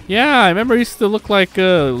 Yeah, I remember it used to look like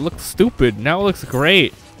look stupid. Now it looks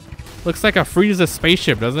great. Looks like a Frieza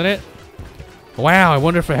spaceship, doesn't it? Wow, I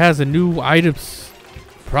wonder if it has a new items.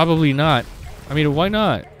 Probably not. I mean, why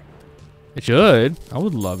not? It should. I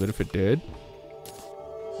would love it if it did.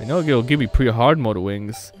 I know it'll give me pre-hard mode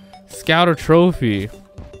wings. Scouter trophy.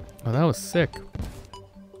 Oh, that was sick.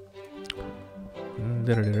 I'm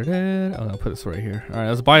gonna put this right here. All right,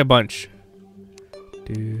 let's buy a bunch.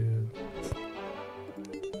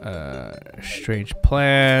 Strange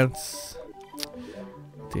plants.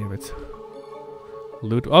 Damn it.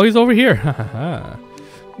 Loot. Oh, he's over here.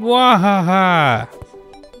 Wahaha.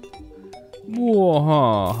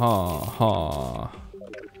 Wahaha.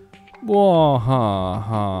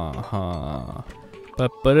 Wahaha.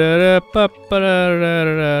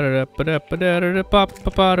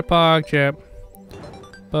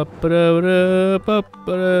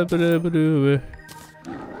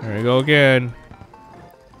 There we go again.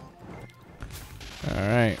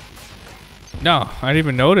 Alright. No, I didn't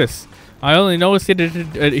even notice. I only noticed he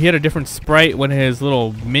had a different sprite when his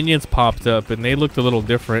little minions popped up and they looked a little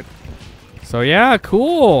different. So yeah,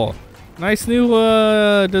 cool. Nice new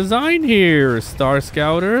design here, Star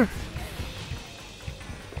Scouter.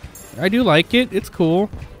 I do like it. It's cool.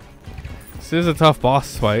 This is a tough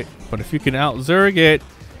boss fight, but if you can out-zerg it,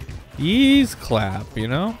 ease clap, you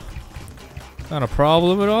know? Not a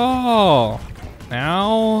problem at all.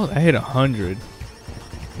 Now, I hit 100.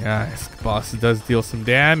 Yeah, this boss does deal some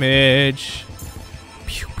damage.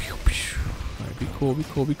 Pew, pew, pew. Alright, be cool, be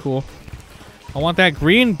cool, be cool. I want that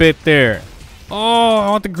green bit there. Oh, I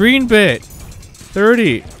want the green bit.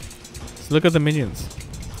 30. Let's look at the minions.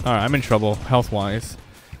 Alright, I'm in trouble, health-wise.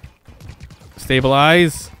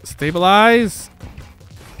 Stabilize. Stabilize.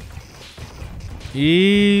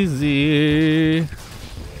 Easy.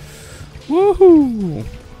 Woohoo.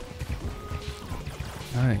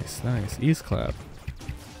 Nice, nice. Ease clap.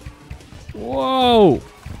 Whoa.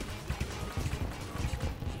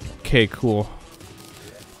 Okay, cool.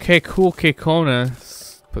 Okay, cool, Kekona.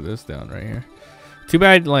 Let's put this down right here. Too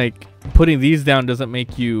bad, like, putting these down doesn't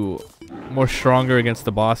make you more stronger against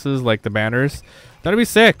the bosses, like the banners. That'd be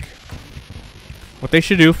sick. What they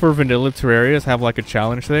should do for vanilla Terraria is have like a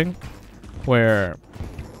challenge thing where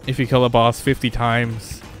if you kill a boss 50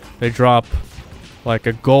 times, they drop like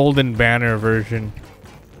a golden banner version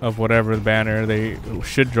of whatever the banner they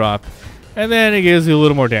should drop. And then it gives you a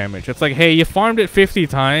little more damage. It's like, hey, you farmed it 50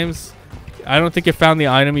 times. I don't think you found the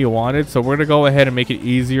item you wanted, so we're going to go ahead and make it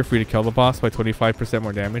easier for you to kill the boss by 25%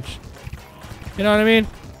 more damage. You know what I mean?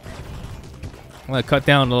 I'm going to cut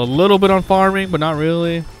down a little bit on farming, but not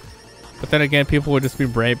really. But then again, people would just be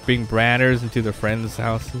being branners into their friends'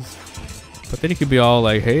 houses. But then you could be all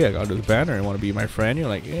like, hey, I got this banner. I want to be my friend. You're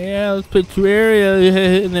like, yeah, let's play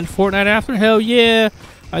Terraria. And then Fortnite after. Hell yeah.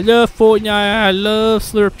 I love Fortnite. I love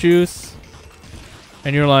slurp juice.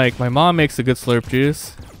 And you're like, my mom makes a good slurp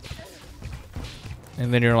juice.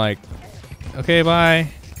 And then you're like, okay,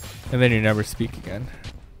 bye. And then you never speak again.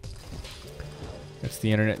 That's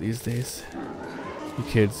the internet these days. You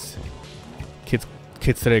kids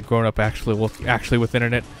today growing up actually with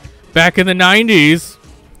internet. Back in the 90s.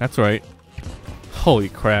 That's right. Holy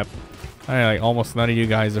crap. Like almost none of you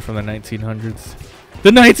guys are from the 1900s. The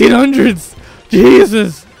 1900s!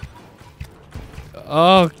 Jesus!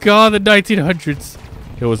 Oh god, the 1900s.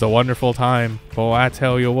 It was a wonderful time. Boy, I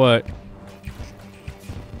tell you what.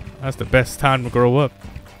 That's the best time to grow up.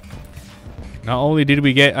 Not only did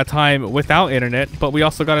we get a time without internet, but we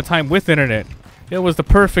also got a time with internet. It was the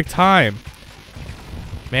perfect time.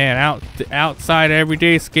 Man, outside every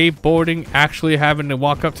day skateboarding, actually having to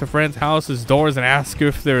walk up to friends' houses' doors and ask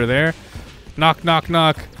if they're there. Knock, knock,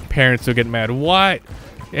 knock. Parents would get mad. What?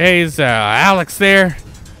 Hey, is Alex there?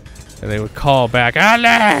 And they would call back,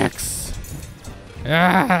 Alex!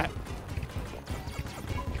 Ah!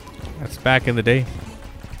 That's back in the day.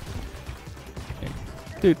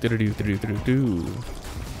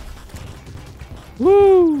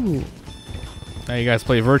 Woo! Now you guys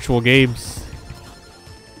play virtual games.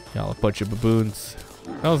 Y'all a bunch of baboons.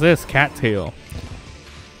 How's this? Cattail.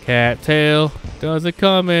 Cattail. Does it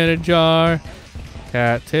come in a jar?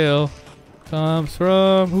 Cattail comes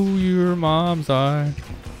from who your moms are.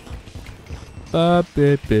 Ba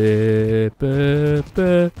ba ba ba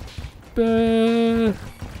ba ba.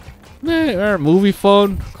 Our movie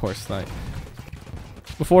phone? Of course not.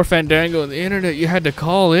 Before Fandango and the internet, you had to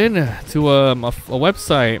call in to a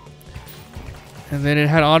website, and then it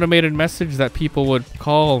had automated message that people would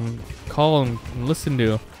call and listen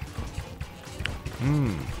to.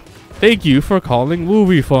 Thank you for calling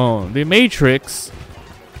Movie Phone. The Matrix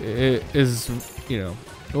is,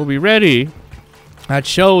 will be ready at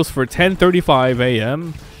shows for 10:35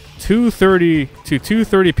 a.m., 2:30 to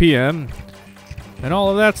 2:30 p.m., and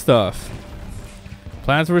all of that stuff.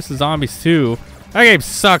 Plants vs. Zombies 2. That game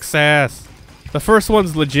sucks ass. The first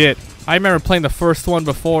one's legit. I remember playing the first one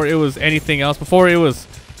before it was anything else. Before it was,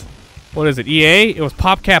 what is it, EA? It was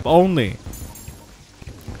PopCap only.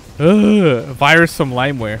 Ugh, virus from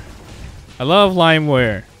LimeWare. I love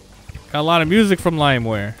LimeWare. Got a lot of music from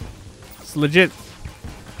LimeWare. It's legit.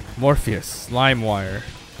 Morpheus. LimeWire.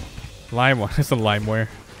 LimeWire. It's a LimeWare.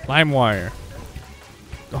 LimeWire.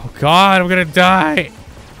 Oh god, I'm gonna die.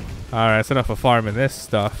 Alright, that's enough of farming this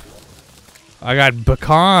stuff. I got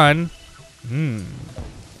bacon.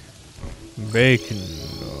 Bacon.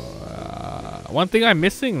 One thing I'm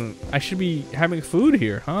missing. I should be having food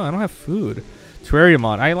here. Huh? I don't have food. Terraria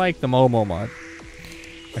mod. I like the Momo mod.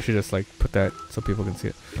 I should just like put that so people can see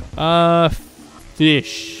it.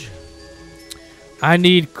 Fish. I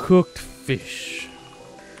need cooked fish.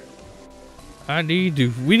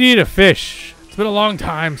 We need a fish. It's been a long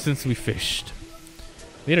time since we fished.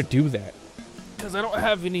 We need to do that. Because I don't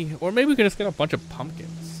have any, or maybe we could just get a bunch of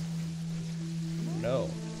pumpkins. No.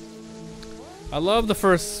 I love the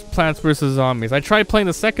first Plants vs. Zombies. I tried playing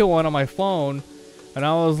the second one on my phone, and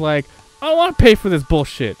I was like, I don't want to pay for this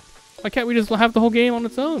bullshit. Why can't we just have the whole game on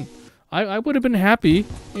its own? I would have been happy,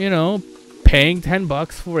 paying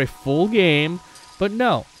 $10 for a full game, but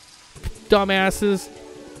no. Dumbasses,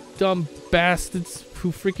 dumb bastards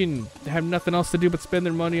who freaking have nothing else to do but spend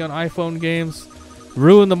their money on iPhone games.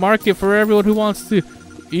 Ruin the market for everyone who wants to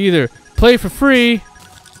either play for free.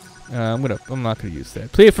 I'm not gonna use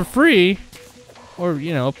that. Play it for free, or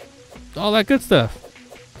all that good stuff.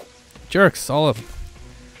 Jerks, all of them.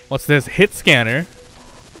 What's this? Hit scanner.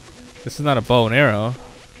 This is not a bow and arrow.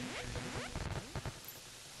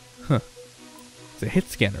 Huh. It's a hit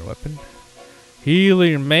scanner weapon.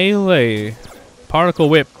 Healing melee. Particle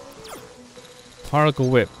whip. Particle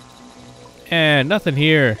whip. And nothing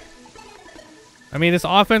here. I mean, this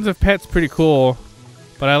offensive pet's pretty cool,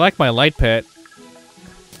 but I like my light pet.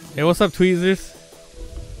 Hey, what's up, tweezers?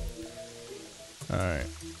 Alright.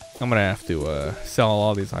 I'm gonna have to sell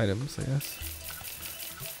all these items, I guess.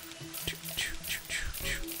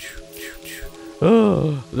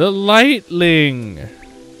 Oh, the Lightling!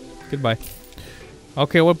 Goodbye.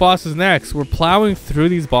 Okay, what boss is next? We're plowing through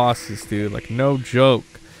these bosses, dude. Like, no joke.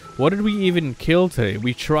 What did we even kill today?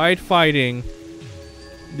 We tried fighting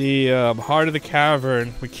the Heart of the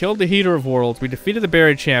Cavern. We killed the Heater of Worlds. We defeated the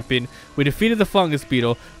Buried Champion. We defeated the Fungus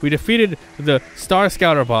Beetle. We defeated the Star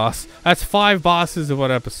Scouter boss. That's 5 bosses in one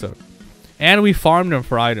episode. And we farmed them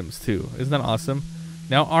for items too. Isn't that awesome?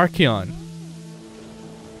 Now Archeon.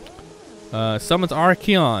 Summons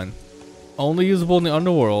Archeon. Only usable in the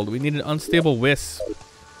underworld. We need an unstable wisp.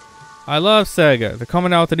 I love Sega. They're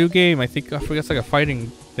coming out with a new game. I forget it's like a fighting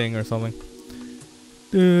thing or something.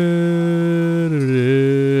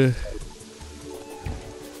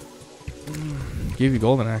 Give you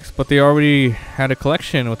Golden Axe, but they already had a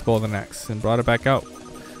collection with Golden Axe and brought it back out.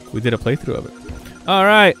 We did a playthrough of it. All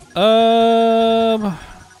right.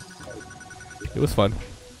 It was fun.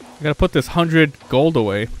 I gotta put this 100 gold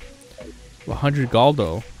away. 100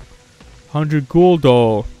 goldo. 100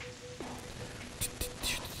 goldo.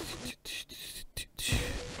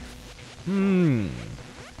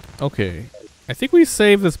 Okay. I think we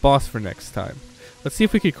save this boss for next time. Let's see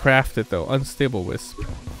if we can craft it though. Unstable wisp.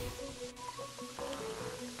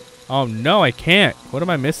 Oh no, I can't. What am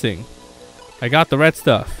I missing? I got the red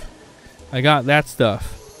stuff. I got that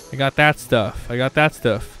stuff. I got that stuff. I got that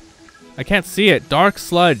stuff. I can't see it. Dark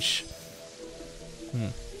sludge.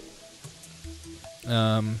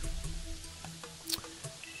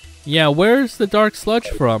 Yeah, where's the dark sludge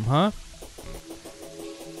from, huh?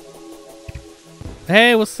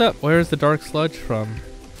 Hey, what's up? Where's the dark sludge from?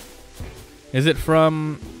 Is it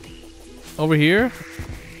from over here?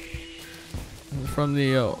 Is it from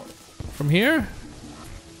the from here?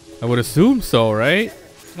 I would assume so, right?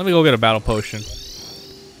 Let me go get a battle potion.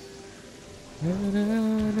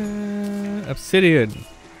 Obsidian.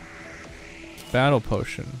 Battle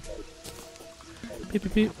potion. Beep,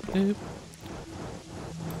 beep, beep, beep.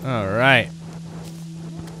 Alright.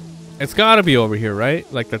 It's gotta be over here, right?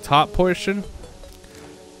 Like the top portion.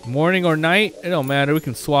 Morning or night, it don't matter. We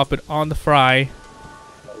can swap it on the fry.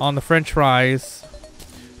 On the French fries.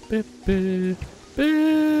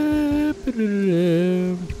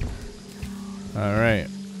 Alright.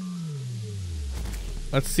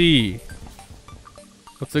 Let's see.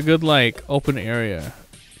 What's a good, like, open area?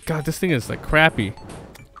 God, this thing is, like, crappy.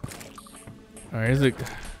 Alright, is it...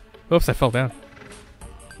 Oops, I fell down.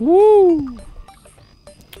 Woo!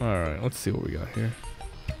 Alright, let's see what we got here.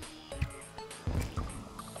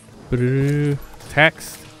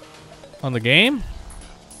 Text on the game?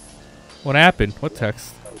 What happened? What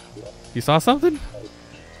text? You saw something?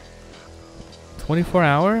 24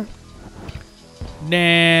 hour?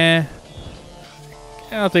 Nah.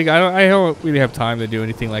 I don't really have time to do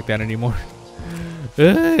anything like that anymore.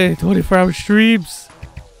 Hey, 24-hour streams.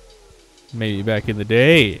 Maybe back in the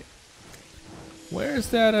day. Where's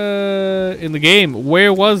that in the game?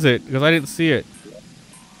 Where was it? Because I didn't see it.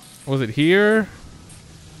 Was it here?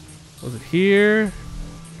 Was it here?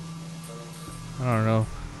 I don't know.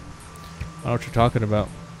 I don't know what you're talking about.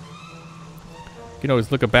 You can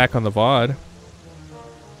always look it back on the VOD.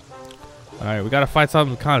 Alright, we gotta fight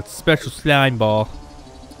some kind of special slime ball.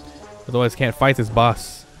 Otherwise can't fight this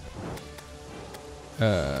boss.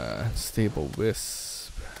 Stable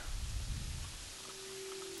wisp.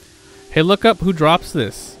 Hey, look up who drops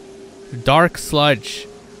this. Dark sludge.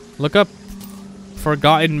 Look up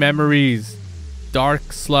forgotten memories.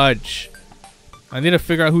 Dark sludge. I need to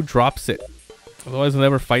figure out who drops it. Otherwise I'll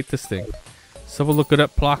never fight this thing. Someone look it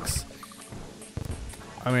up, Plox.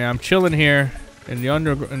 I mean, I'm chilling here in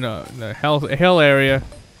the hell area,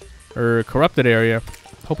 or corrupted area,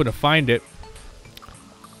 hoping to find it.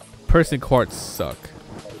 Person quartz suck.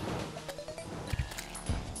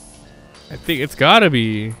 I think it's gotta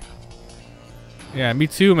be. Yeah, me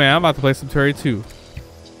too, man. I'm about to play some Terraria 2.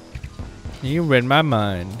 You read my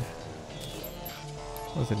mind.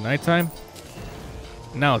 Was it nighttime?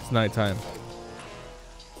 Now it's nighttime.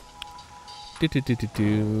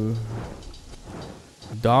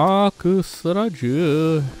 Dark sludge.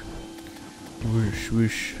 Whoosh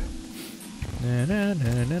whoosh. Na, na,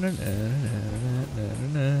 na, na, na, na, na,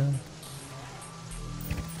 na.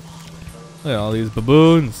 Look at all these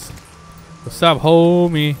baboons. What's up,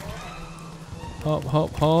 homie? Hop,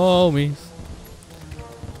 hop, homies.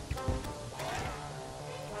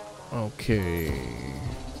 Okay.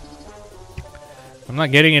 I'm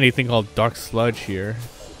not getting anything called dark sludge here.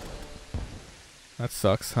 That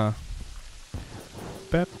sucks, huh?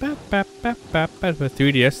 Bap, bap, bap, bap, bap, bap. The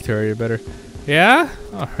 3DS Terraria better. Yeah?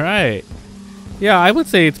 Alright. Yeah, I would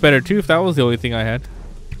say it's better too if that was the only thing I had.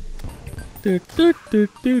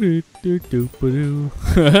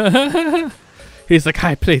 He's like,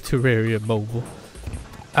 I play Terraria Mobile.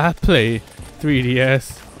 I play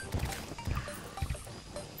 3DS.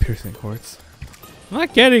 Piercing quartz. I'm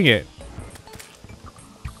not getting it.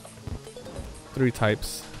 3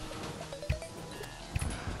 types.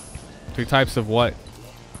 3 types of what?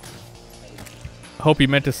 I hope you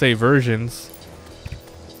meant to say versions.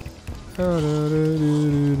 I'm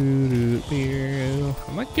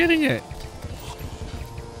not getting it.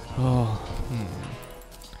 Oh,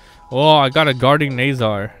 oh, I got a guarding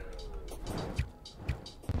Nazar.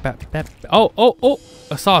 Bap, bap. Oh, oh, oh!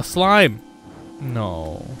 I saw a slime.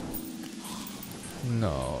 No.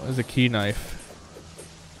 No, there's a key knife.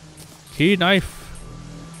 Key knife.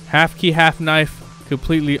 Half key, half knife.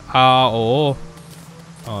 Completely. Oh.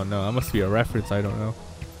 Oh no, that must be a reference. I don't know.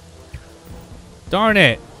 Darn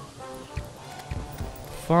it.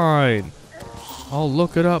 Fine. I'll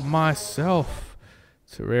look it up myself.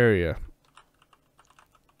 Terraria.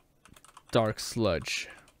 Dark sludge.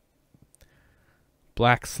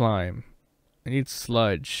 Black slime. I need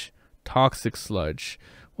sludge. Toxic sludge.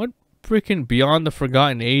 What freaking Beyond the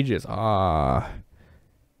Forgotten Ages? Ah.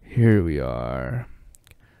 Here we are.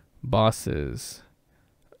 Bosses.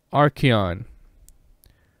 Archeon.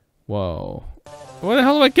 Whoa. Where the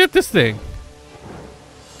hell do I get this thing?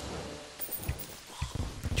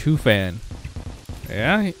 2 fan.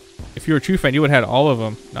 Yeah? If you were a true fan, you would have had all of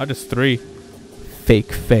them. Not just 3.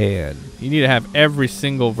 Fake fan. You need to have every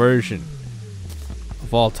single version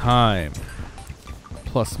of all time.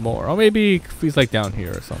 Plus more. Or maybe he's like down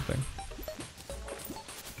here or something.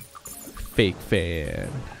 Fake fan.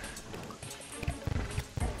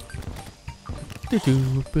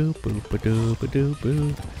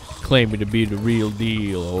 Claiming to be the real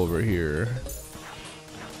deal over here.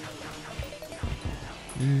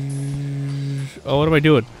 Oh, what am I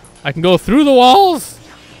doing? I can go through the walls.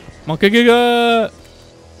 Monkey giga.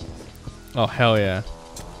 Oh hell yeah!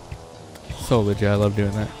 So legit. I love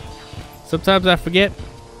doing that. Sometimes I forget.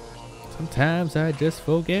 Sometimes I just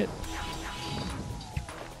forget.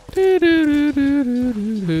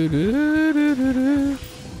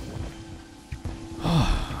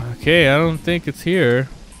 Okay, I don't think it's here.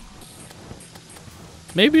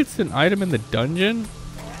 Maybe it's an item in the dungeon?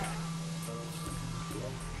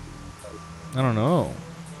 I don't know.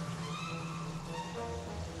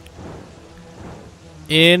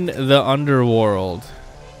 In the underworld.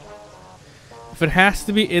 If it has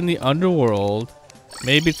to be in the underworld,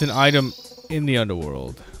 maybe it's an item in the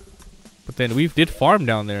underworld. But then we did farm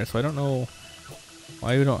down there, so I don't know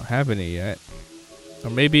why we don't have any yet. Or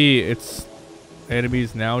maybe it's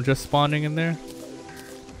enemies now just spawning in there.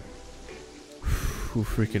 Who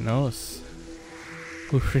freaking knows?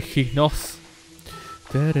 Who freaking knows?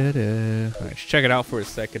 Da, da, da. Alright, let's check it out for a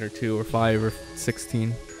second or two or 5 or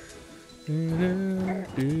 16.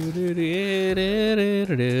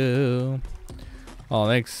 Oh,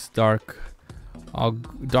 thanks, Dark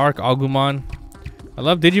Agumon. I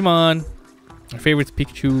love Digimon. My favorite's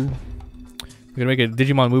Pikachu. We're gonna make a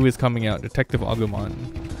Digimon movie is coming out. Detective Agumon.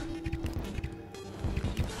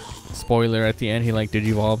 Spoiler at the end, he like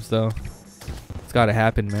Digivolves though. It's gotta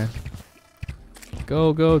happen, man.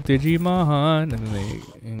 Go Digimon, and then they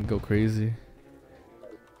go crazy.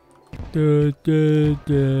 Da, da,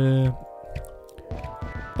 da.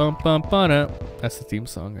 Bum bum ba. That's the theme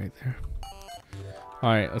song right there. All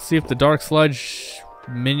right, let's see if the Dark Sludge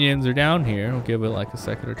minions are down here. We'll give it like a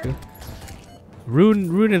second or two.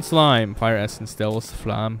 Rune and Slime, Fire Essence, Devil's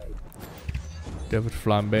Flam, Devil's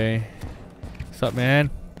Flambe. What's up, man?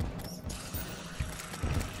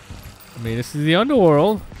 I mean, this is the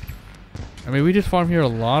underworld. I mean, we just farm here a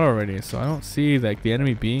lot already, so I don't see like the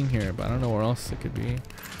enemy being here, but I don't know where else it could be.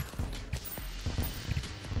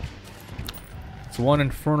 It's one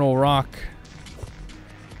infernal rock.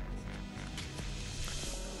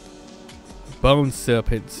 Bone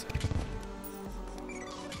serpents.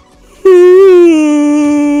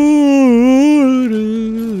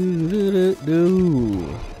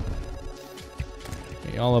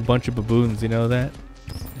 Y'all a bunch of baboons, you know that?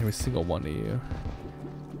 Every single one of you.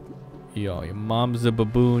 Yo, your mom's a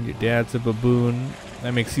baboon, your dad's a baboon.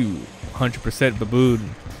 That makes you 100%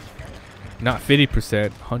 baboon. Not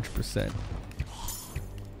 50%, 100%.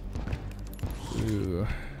 Ooh.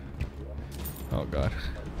 Oh god.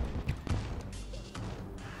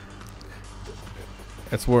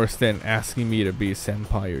 That's worse than asking me to be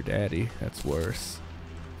senpai or daddy. That's worse.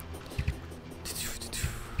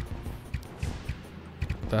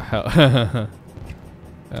 The hell?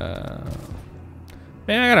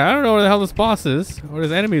 Man, I don't know where the hell this boss is. Where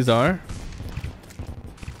his enemies are.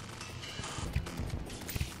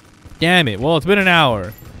 Damn it. Well, it's been an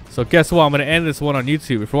hour. So guess what? I'm going to end this one on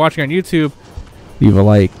YouTube. If you're watching on YouTube, leave a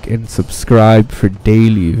like and subscribe for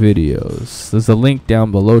daily videos. There's a link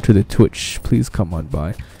down below to the Twitch. Please come on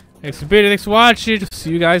by. Thanks for being here. Thanks for watching.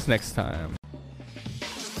 See you guys next time.